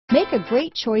Make a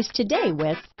great choice today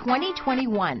with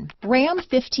 2021 Ram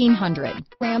 1500.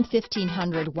 Ram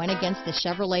 1500 went against the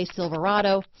Chevrolet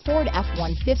Silverado, Ford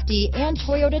F-150, and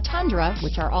Toyota Tundra,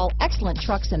 which are all excellent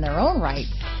trucks in their own right.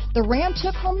 The Ram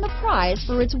took home the prize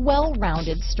for its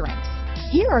well-rounded strengths.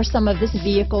 Here are some of this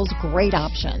vehicle's great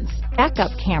options: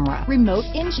 backup camera, remote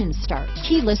engine start,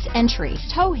 keyless entry,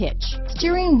 tow hitch,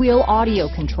 steering wheel audio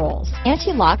controls,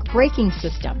 anti-lock braking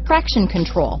system, traction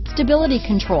control, stability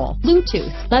control,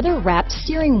 Bluetooth, leather-wrapped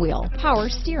steering wheel, power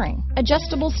steering,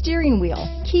 adjustable steering wheel,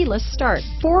 keyless start,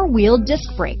 four-wheel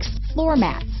disc brakes, floor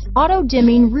mats,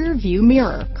 auto-dimming rear-view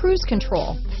mirror, cruise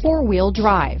control, four-wheel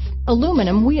drive,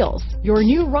 aluminum wheels. Your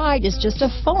new ride is just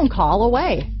a phone call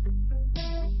away.